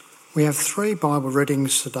We have three Bible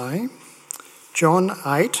readings today. John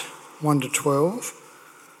 8, 1 to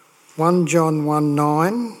 12, 1 John 1,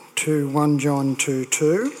 9 to 1 John 2,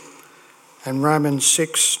 2, and Romans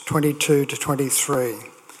 6, 22 to 23.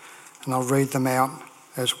 And I'll read them out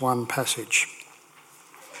as one passage.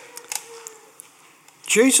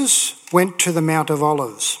 Jesus went to the Mount of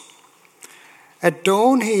Olives. At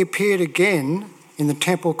dawn he appeared again in the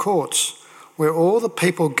temple courts, where all the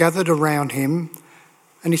people gathered around him,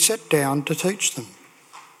 and he sat down to teach them.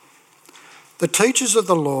 The teachers of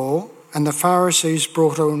the law and the Pharisees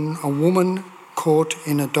brought in a woman caught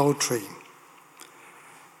in adultery.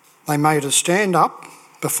 They made her stand up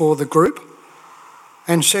before the group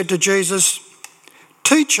and said to Jesus,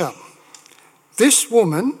 "Teacher, this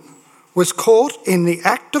woman was caught in the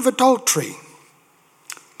act of adultery.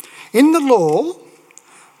 In the law,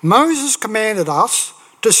 Moses commanded us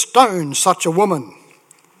to stone such a woman.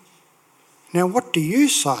 Now what do you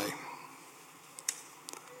say?"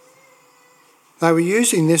 They were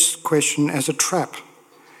using this question as a trap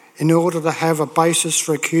in order to have a basis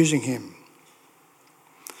for accusing him.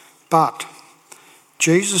 But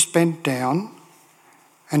Jesus bent down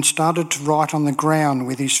and started to write on the ground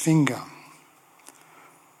with his finger.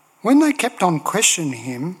 When they kept on questioning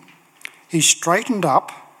him, he straightened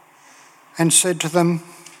up and said to them,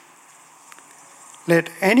 "Let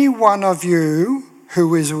any one of you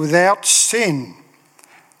who is without sin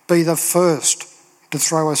be the first to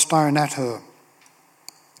throw a stone at her."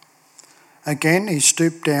 Again he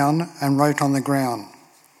stooped down and wrote on the ground.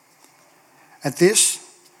 At this,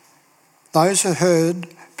 those who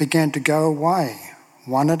heard began to go away,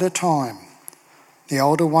 one at a time, the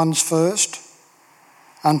older ones first,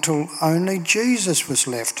 until only Jesus was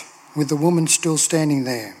left, with the woman still standing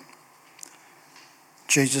there.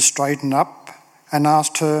 Jesus straightened up and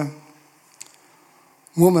asked her,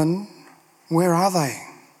 "Woman, where are they?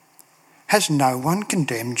 Has no one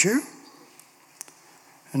condemned you?"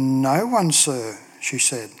 "No one, sir," she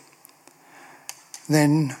said.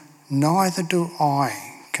 "Then neither do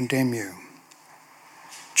I condemn you,"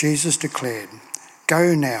 Jesus declared.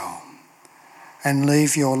 "Go now and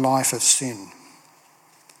leave your life of sin."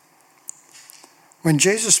 When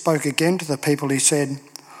Jesus spoke again to the people, he said,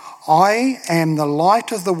 "I am the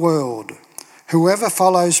light of the world. Whoever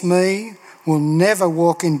follows me will never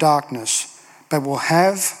walk in darkness, but will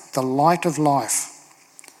have the light of life.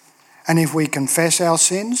 And if we confess our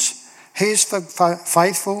sins, he is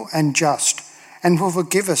faithful and just, and will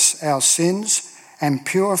forgive us our sins and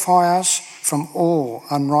purify us from all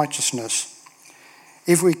unrighteousness.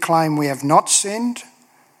 If we claim we have not sinned,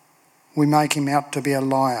 we make him out to be a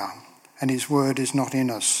liar, and his word is not in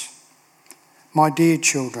us. My dear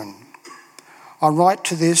children, I write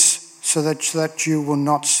to this so that you will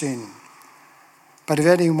not sin. But if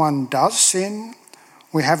anyone does sin,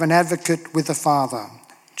 we have an advocate with the Father,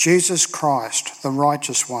 Jesus Christ, the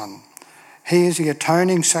righteous one. He is the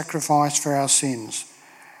atoning sacrifice for our sins,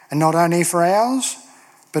 and not only for ours,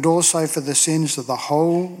 but also for the sins of the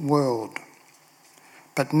whole world.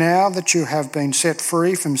 But now that you have been set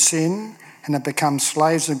free from sin and have become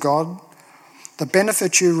slaves of God, the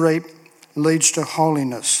benefit you reap leads to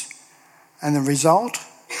holiness, and the result,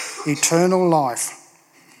 eternal life.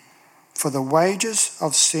 For the wages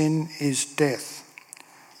of sin is death,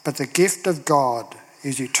 but the gift of God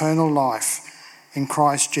is eternal life in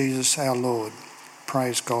Christ Jesus our Lord."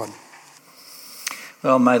 Praise God.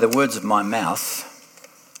 Well, may the words of my mouth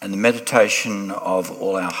and the meditation of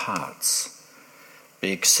all our hearts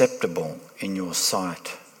be acceptable in your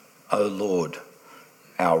sight, O Lord,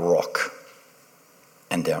 our rock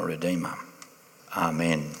and our Redeemer.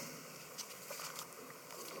 Amen.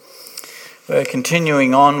 We're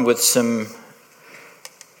continuing on with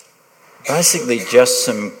basically just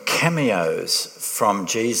some cameos from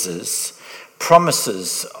Jesus,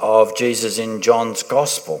 promises of Jesus in John's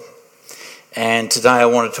Gospel. And today I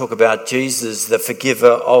want to talk about Jesus, the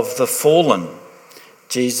forgiver of the fallen.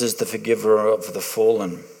 Jesus, the forgiver of the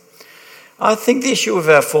fallen. I think the issue of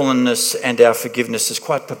our fallenness and our forgiveness is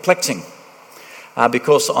quite perplexing.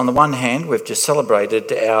 Because on the one hand, we've just celebrated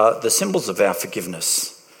the symbols of our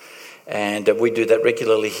forgiveness. And we do that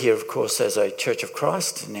regularly here, of course, as a Church of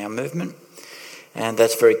Christ in our movement. And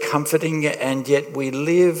that's very comforting. And yet we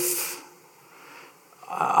live,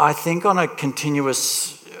 I think, on a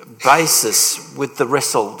continuous basis with the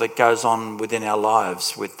wrestle that goes on within our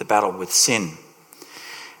lives, with the battle with sin.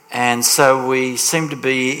 And so we seem to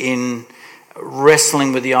be in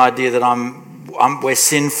wrestling with the idea that we're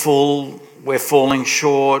sinful, we're falling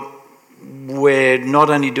short, we're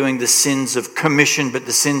not only doing the sins of commission, but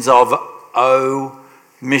the sins of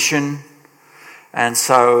omission. And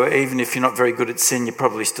so even if you're not very good at sin, you're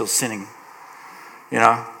probably still sinning,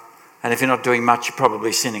 And if you're not doing much, you're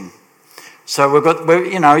probably sinning. So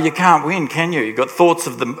you can't win, can you? You've got thoughts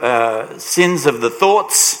of the sins of the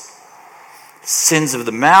thoughts, sins of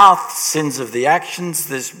the mouth, sins of the actions.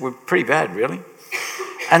 We're pretty bad, really.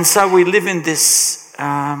 And so we live in this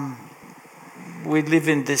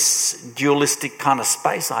dualistic kind of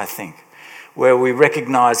space, I think, where we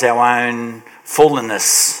recognise our own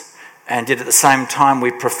fallenness, and yet at the same time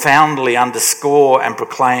we profoundly underscore and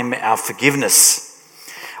proclaim our forgiveness.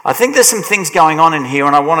 I think there's some things going on in here,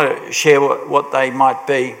 and I want to share what they might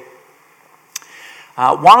be.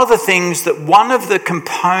 One of the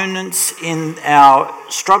components in our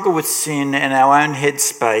struggle with sin and our own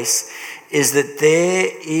headspace is that there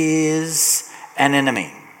is an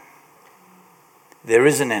enemy. There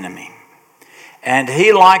is an enemy. And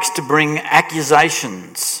he likes to bring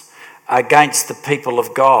accusations against the people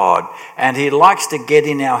of God, and he likes to get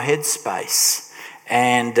in our headspace.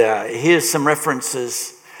 And here's some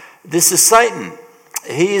references. This is Satan.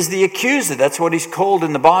 He is the accuser. That's what he's called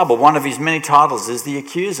in the Bible. One of his many titles is the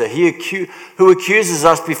accuser. Who accuses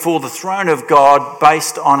us before the throne of God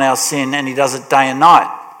based on our sin, and he does it day and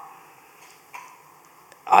night.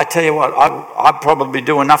 I tell you what, I probably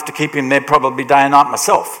do enough to keep him there probably day and night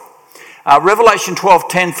myself. Revelation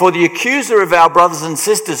 12:10, for the accuser of our brothers and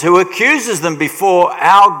sisters who accuses them before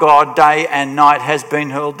our God day and night has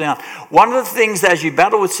been hurled down. One of the things, as you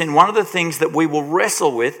battle with sin, one of the things that we will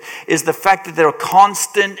wrestle with is the fact that there are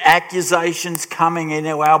constant accusations coming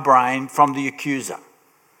into our brain from the accuser.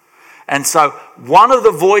 And so one of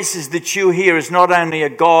the voices that you hear is not only a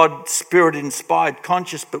God Spirit-inspired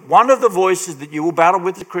conscience, but one of the voices that you will battle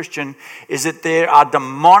with, the Christian, is that there are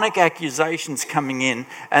demonic accusations coming in,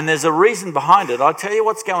 and there's a reason behind it. I'll tell you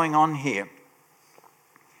what's going on here.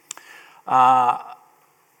 That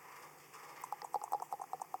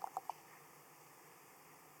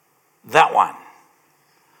one.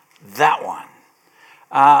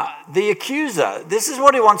 The accuser, this is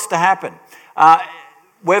what he wants to happen.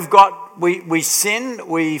 We sin,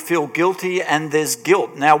 we feel guilty, and there's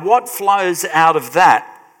guilt. Now, what flows out of that?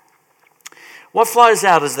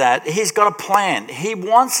 He's got a plan. He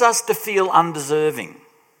wants us to feel undeserving.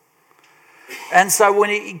 And so when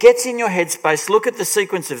he gets in your headspace, look at the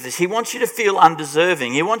sequence of this. He wants you to feel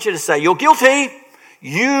undeserving. He wants you to say, you're guilty.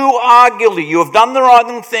 You are guilty. You have done the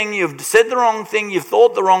wrong thing. You've said the wrong thing. You've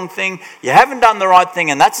thought the wrong thing. You haven't done the right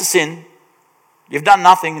thing, and that's a sin. You've done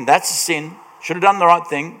nothing, and that's a sin. Should have done the right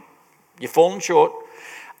thing. You've fallen short.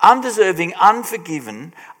 Undeserving,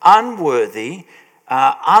 unforgiven, unworthy,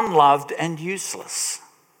 unloved, and useless.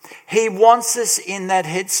 He wants us in that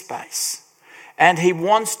headspace. And he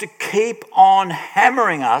wants to keep on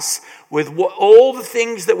hammering us with all the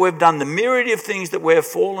things that we've done, the myriad of things that we've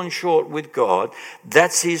fallen short with God.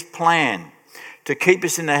 That's his plan, to keep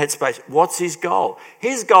us in the headspace. What's his goal?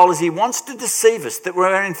 His goal is he wants to deceive us that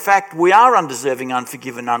we are undeserving,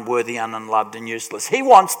 unforgiven, unworthy, unloved, and useless. He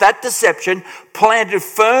wants that deception planted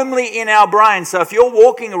firmly in our brain. So if you're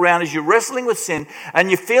walking around as you're wrestling with sin and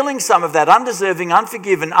you're feeling some of that undeserving,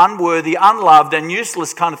 unforgiven, unworthy, unloved, and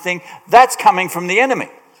useless kind of thing, that's coming from the enemy,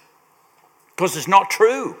 because it's not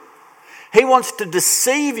true. He wants to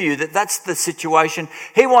deceive you that that's the situation.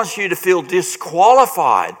 He wants you to feel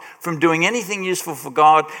disqualified from doing anything useful for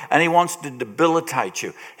God, and he wants to debilitate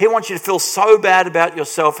you. He wants you to feel so bad about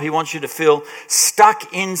yourself. He wants you to feel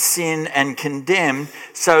stuck in sin and condemned,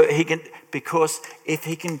 because if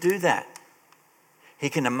he can do that, he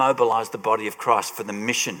can immobilize the body of Christ for the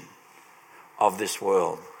mission of this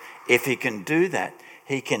world. If he can do that,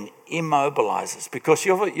 he can immobilize us, because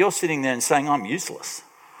you're sitting there and saying, I'm useless.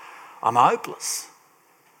 I'm hopeless.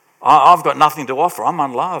 I've got nothing to offer. I'm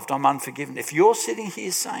unloved. I'm unforgiven. If you're sitting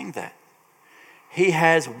here saying that, he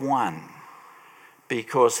has won,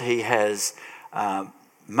 because he has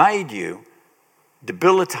made you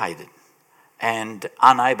debilitated and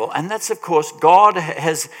unable. And that's, of course, God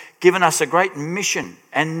has given us a great mission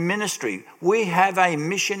and ministry. We have a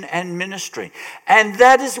mission and ministry. And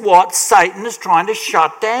that is what Satan is trying to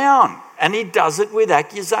shut down. And he does it with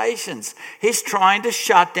accusations. He's trying to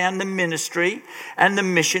shut down the ministry and the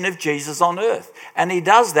mission of Jesus on earth. And he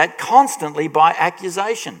does that constantly by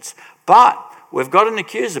accusations. But we've got an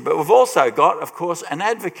accuser, but we've also got, of course, an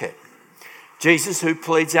advocate. Jesus, who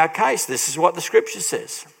pleads our case. This is what the scripture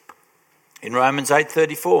says. In Romans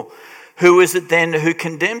 8:34, who is it then who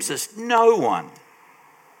condemns us? No one.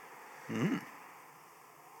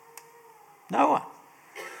 No one.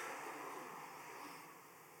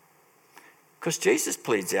 Because Jesus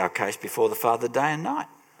pleads our case before the Father day and night.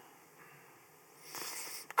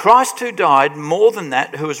 Christ who died, more than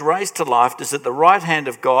that, who was raised to life, is at the right hand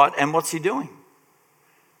of God. And what's he doing?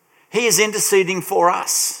 He is interceding for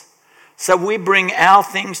us. So we bring our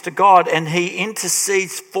things to God and he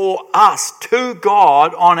intercedes for us to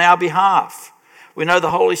God on our behalf. We know the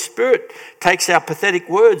Holy Spirit takes our pathetic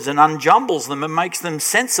words and unjumbles them and makes them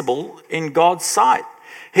sensible in God's sight.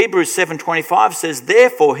 Hebrews 7:25 says,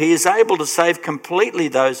 therefore he is able to save completely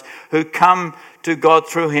those who come to God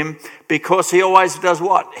through him, because he always does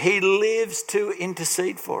what? He lives to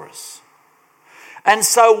intercede for us. And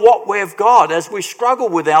so what we've got, as we struggle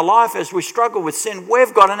with our life, as we struggle with sin,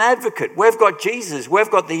 we've got an advocate. We've got Jesus. We've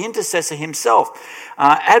got the intercessor himself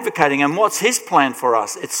advocating. And what's his plan for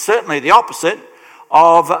us? It's certainly the opposite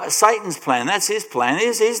of Satan's plan. That's his plan.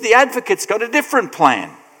 He's the advocate's got a different plan.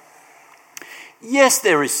 Yes,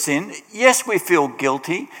 there is sin. Yes, we feel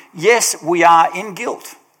guilty. Yes, we are in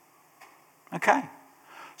guilt. Okay.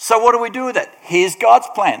 So what do we do with it? Here's God's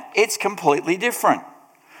plan. It's completely different.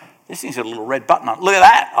 This thing's got a little red button on it. Look at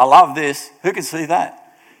that. I love this. Who can see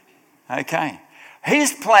that? Okay.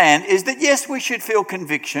 His plan is that, yes, we should feel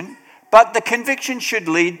conviction, but the conviction should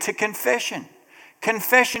lead to confession.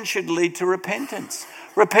 Confession should lead to repentance.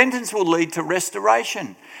 Repentance will lead to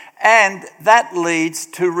restoration. And that leads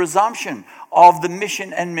to resumption of the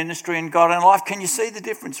mission and ministry in God and life. Can you see the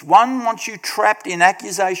difference? One wants you trapped in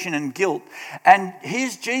accusation and guilt. And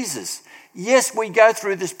here's Jesus. Yes, we go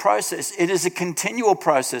through this process. It is a continual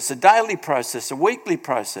process, a daily process, a weekly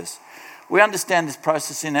process. We understand this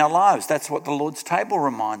process in our lives. That's what the Lord's table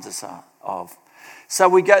reminds us of. So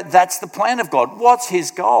we go, that's the plan of God. What's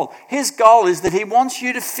his goal? His goal is that he wants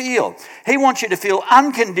you to feel. He wants you to feel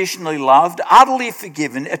unconditionally loved, utterly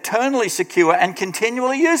forgiven, eternally secure, and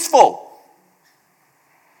continually useful.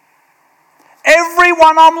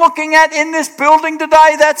 Everyone I'm looking at in this building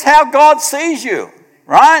today, that's how God sees you.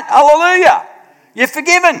 Right? Hallelujah. You're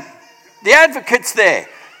forgiven. The advocate's there.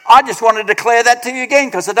 I just want to declare that to you again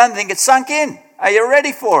because I don't think it's sunk in. Are you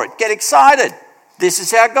ready for it? Get excited. This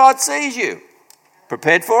is how God sees you.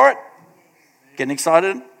 Prepared for it? Getting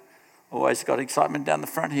excited? Always got excitement down the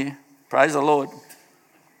front here. Praise the Lord.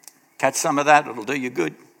 Catch some of that. It'll do you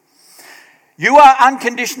good. You are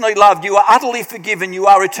unconditionally loved. You are utterly forgiven. You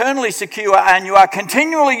are eternally secure. And you are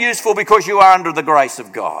continually useful because you are under the grace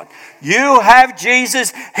of God. You have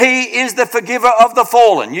Jesus. He is the forgiver of the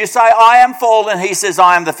fallen. You say, I am fallen. He says,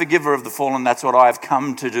 I am the forgiver of the fallen. That's what I have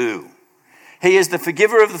come to do. He is the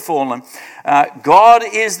forgiver of the fallen. God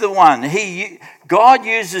is the one. God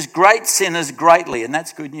uses great sinners greatly. And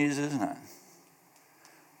that's good news, isn't it?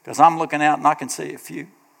 Because I'm looking out and I can see a few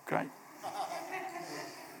great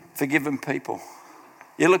forgiven people.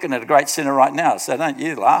 You're looking at a great sinner right now, so don't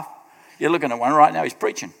you laugh. You're looking at one right now, he's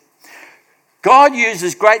preaching. God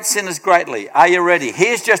uses great sinners greatly. Are you ready?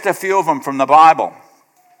 Here's just a few of them from the Bible.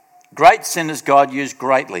 Great sinners God used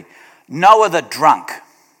greatly. Noah the drunk.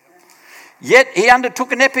 Yet he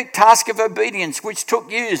undertook an epic task of obedience which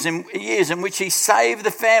took years in which he saved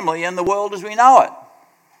the family and the world as we know it.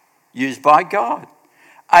 Used by God.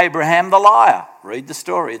 Abraham the liar. Read the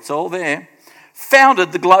story, it's all there.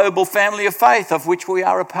 Founded the global family of faith of which we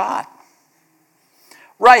are a part.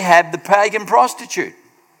 Rahab the pagan prostitute.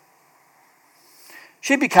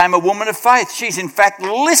 She became a woman of faith. She's in fact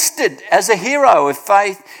listed as a hero of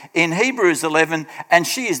faith in Hebrews 11, and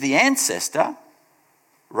she is the ancestor,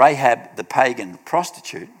 Rahab the pagan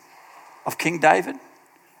prostitute, of King David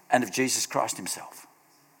and of Jesus Christ himself.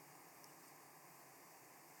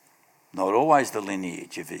 Not always the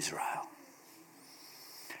lineage of Israel.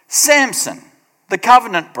 Samson, the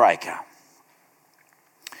covenant breaker,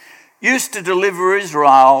 used to deliver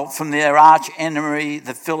Israel from their arch enemy,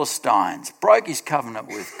 the Philistines, broke his covenant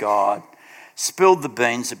with God, spilled the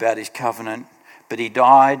beans about his covenant, but he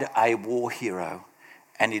died a war hero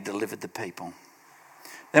and he delivered the people.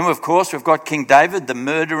 Then, of course, we've got King David, the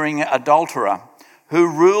murdering adulterer, who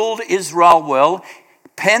ruled Israel well,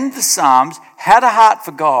 penned the Psalms, had a heart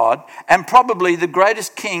for God, and probably the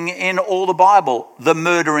greatest king in all the Bible, the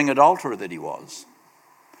murdering adulterer that he was.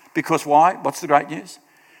 Because why? What's the great news?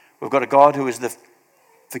 We've got a God who is the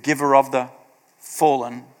forgiver of the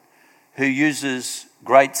fallen, who uses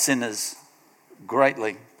great sinners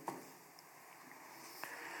greatly.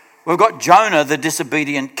 We've got Jonah, the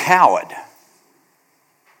disobedient coward.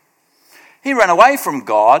 He ran away from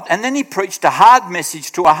God and then he preached a hard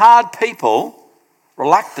message to a hard people,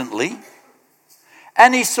 reluctantly,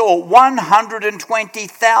 and he saw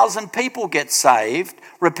 120,000 people get saved,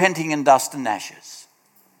 repenting in dust and ashes.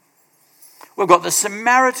 We've got the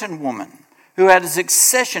Samaritan woman who had a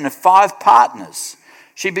succession of 5 partners.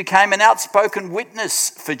 She became an outspoken witness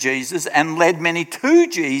for Jesus and led many to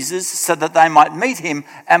Jesus so that they might meet him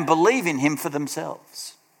and believe in him for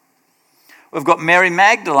themselves. We've got Mary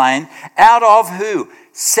Magdalene, out of who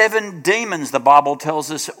 7 demons, the Bible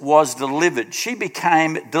tells us, was delivered. She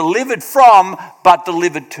became delivered from, but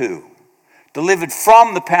delivered to. Delivered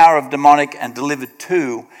from the power of demonic and delivered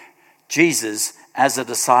to Jesus as a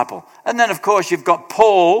disciple. And then, of course, you've got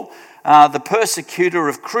Paul, the persecutor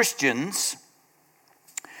of Christians,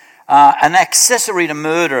 an accessory to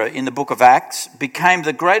murder in the book of Acts, became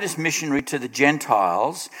the greatest missionary to the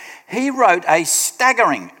Gentiles. He wrote a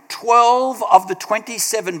staggering 12 of the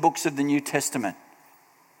 27 books of the New Testament.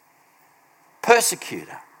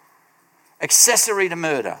 Persecutor, accessory to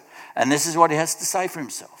murder. And this is what he has to say for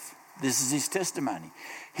himself. This is his testimony.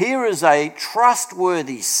 Here is a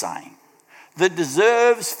trustworthy saying that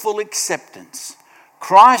deserves full acceptance.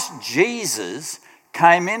 Christ Jesus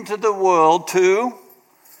came into the world to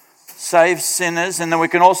save sinners, and then we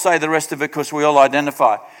can all say the rest of it because we all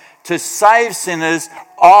identify. To save sinners,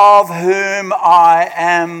 of whom I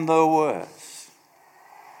am the worst.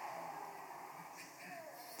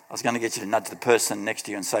 I was going to get you to nudge the person next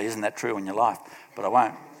to you and say, isn't that true in your life? But I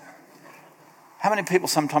won't. How many people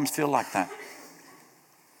sometimes feel like that?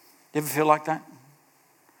 You ever feel like that?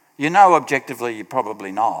 You know objectively you're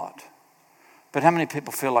probably not. But how many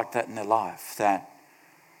people feel like that in their life? That,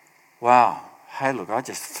 wow, hey, look, I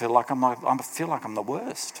just feel like I'm the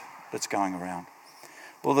worst that's going around.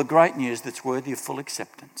 Well, the great news that's worthy of full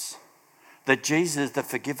acceptance, that Jesus, the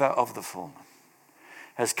forgiver of the fallen,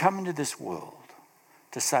 has come into this world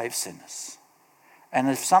to save sinners. And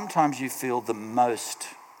if sometimes you feel the most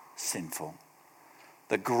sinful,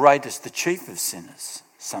 the greatest, the chief of sinners,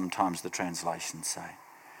 sometimes the translations say.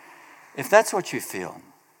 If that's what you feel,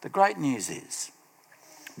 the great news is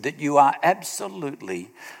that you are absolutely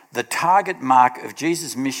the target mark of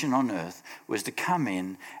Jesus' mission on earth was to come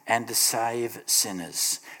in and to save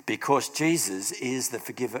sinners, because Jesus is the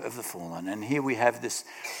forgiver of the fallen. And here we have this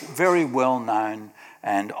very well-known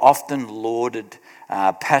and often lauded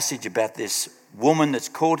passage about this woman that's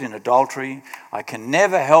caught in adultery. I can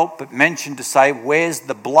never help but mention to say, where's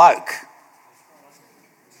the bloke?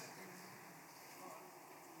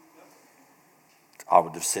 I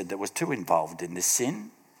would have said that was too involved in this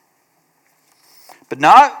sin. But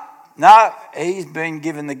no, he's been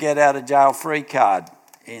given the get out of jail free card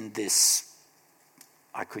in this,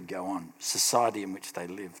 I could go on, society in which they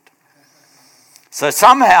lived. So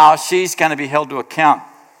somehow she's going to be held to account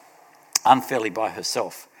unfairly by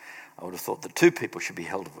herself. I would have thought that 2 people should be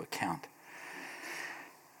held to account.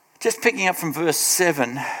 Just picking up from verse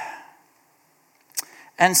 7.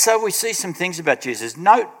 And so we see some things about Jesus.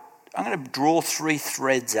 Note, I'm going to draw 3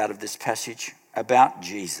 threads out of this passage about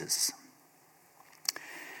Jesus.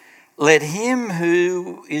 Let him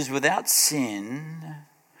who is without sin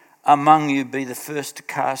among you be the first to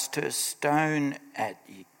cast a stone at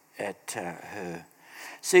her.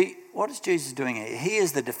 See, what is Jesus doing here? He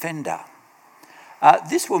is the defender.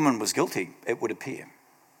 This woman was guilty, it would appear.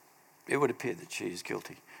 It would appear that she is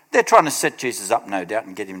guilty. They're trying to set Jesus up, no doubt,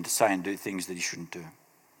 and get him to say and do things that he shouldn't do.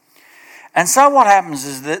 And so what happens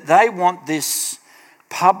is that they want this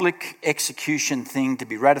public execution thing to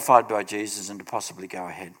be ratified by Jesus and to possibly go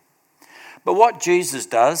ahead. But what Jesus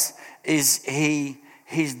does is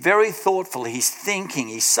he's very thoughtful, he's thinking,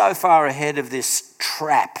 he's so far ahead of this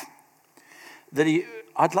trap that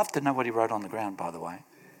I'd love to know what he wrote on the ground, by the way.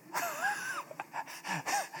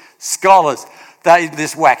 Scholars, they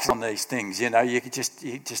just wax on these things, you know, you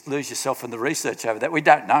just lose yourself in the research over that. We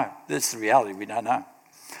don't know. That's the reality, we don't know.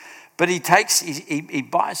 But he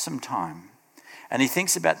buys some time and he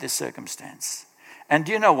thinks about this circumstance. And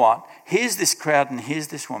do you know what? Here's this crowd and here's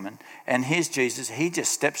this woman and here's Jesus. He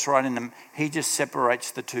just steps right in them. He just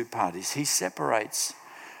separates the 2 parties. He separates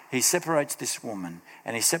this woman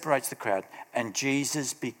and he separates the crowd, and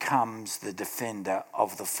Jesus becomes the defender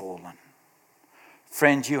of the fallen.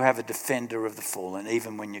 Friends, you have a defender of the fallen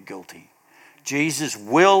even when you're guilty. Jesus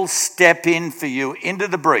will step in for you into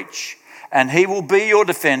the breach. And he will be your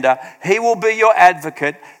defender, he will be your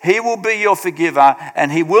advocate, he will be your forgiver, and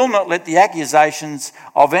he will not let the accusations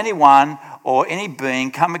of anyone or any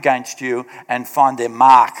being come against you and find their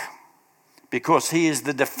mark. Because he is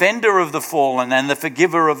the defender of the fallen and the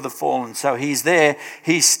forgiver of the fallen. So he's there,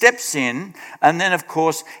 he steps in, and then of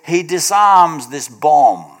course he disarms this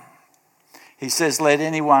bomb. He says, let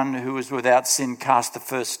anyone who is without sin cast the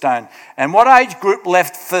first stone. And what age group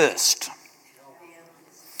left first?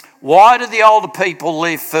 Why do the older people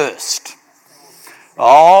leave first?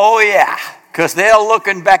 Oh, yeah, because they're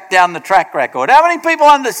looking back down the track record. How many people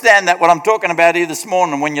understand that, what I'm talking about here this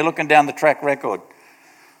morning when you're looking down the track record?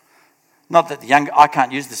 Not that I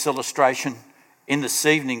can't use this illustration in this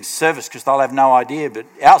evening's service because they'll have no idea, but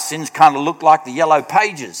our sins kind of look like the yellow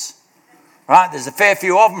pages, right? There's a fair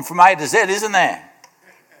few of them from A to Z, isn't there?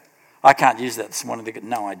 I can't use that this morning. They've got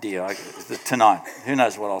no idea. Tonight. Who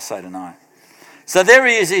knows what I'll say tonight. So there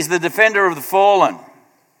he is. He's the defender of the fallen.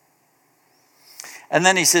 And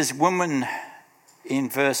then he says, woman, in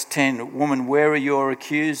verse 10, woman, where are your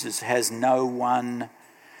accusers? Has no one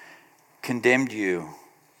condemned you?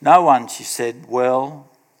 No one, she said. Well,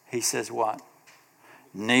 he says what?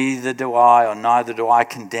 Neither do I, or neither do I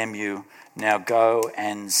condemn you. Now go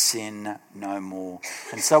and sin no more.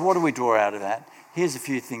 And so what do we draw out of that? Here's a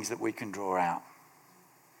few things that we can draw out.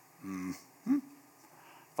 Have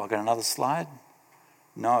I got another slide?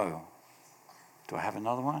 No. Do I have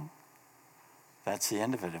another one? That's the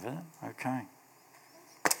end of it, isn't it? Okay.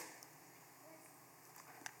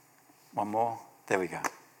 One more. There we go.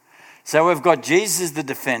 So we've got Jesus the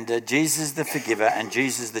defender, Jesus the forgiver, and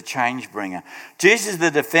Jesus the change bringer. Jesus the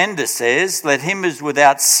defender says, let him who is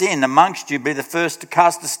without sin amongst you be the first to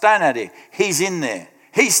cast a stone at you. He's in there.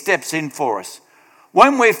 He steps in for us.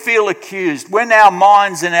 When we feel accused, when our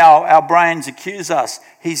minds and our brains accuse us,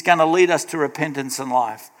 he's going to lead us to repentance and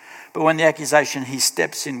life. But when the accusation, he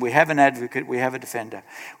steps in. We have an advocate, we have a defender.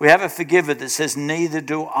 We have a forgiver that says, neither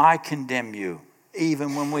do I condemn you,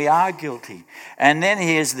 even when we are guilty. And then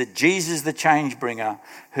here's the Jesus, the change bringer,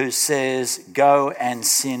 who says, go and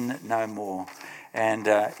sin no more. And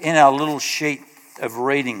in our little sheet of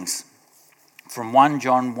readings from 1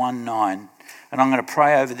 John 1:9, and I'm going to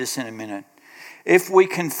pray over this in a minute. If we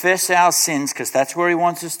confess our sins, because that's where he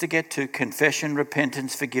wants us to get to, confession,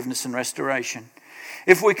 repentance, forgiveness and restoration.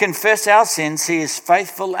 If we confess our sins, he is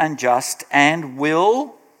faithful and just and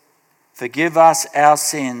will forgive us our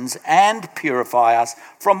sins and purify us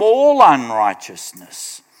from all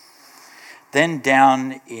unrighteousness. Then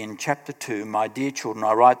down in chapter 2, my dear children,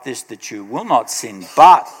 I write this, that you will not sin,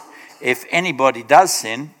 but if anybody does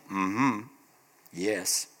sin,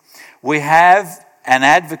 yes, we have an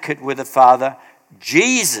advocate with the Father,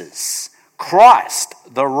 Jesus Christ,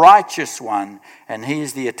 the righteous one, and he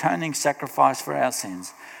is the atoning sacrifice for our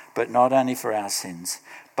sins, but not only for our sins,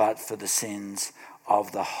 but for the sins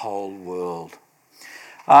of the whole world.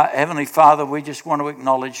 Heavenly Father, we just want to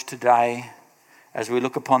acknowledge today, as we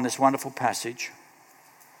look upon this wonderful passage,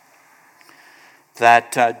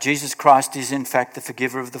 that Jesus Christ is in fact the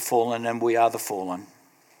forgiver of the fallen, and we are the fallen.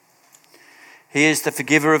 He is the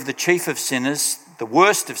forgiver of the chief of sinners, the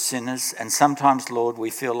worst of sinners, and sometimes, Lord, we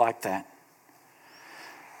feel like that.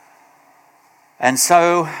 And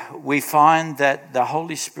so we find that the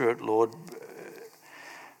Holy Spirit, Lord,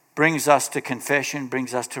 brings us to confession,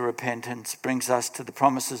 brings us to repentance, brings us to the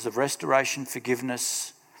promises of restoration,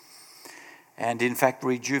 forgiveness, and in fact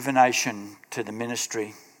rejuvenation to the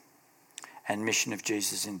ministry and mission of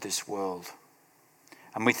Jesus in this world.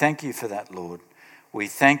 And we thank you for that, Lord. We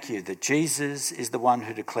thank you that Jesus is the one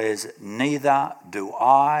who declares, neither do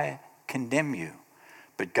I condemn you,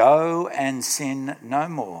 but go and sin no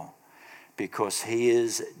more, because he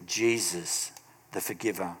is Jesus, the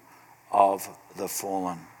forgiver of the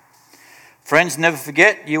fallen. Friends, never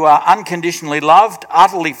forget, you are unconditionally loved,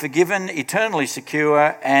 utterly forgiven, eternally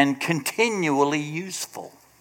secure, and continually useful.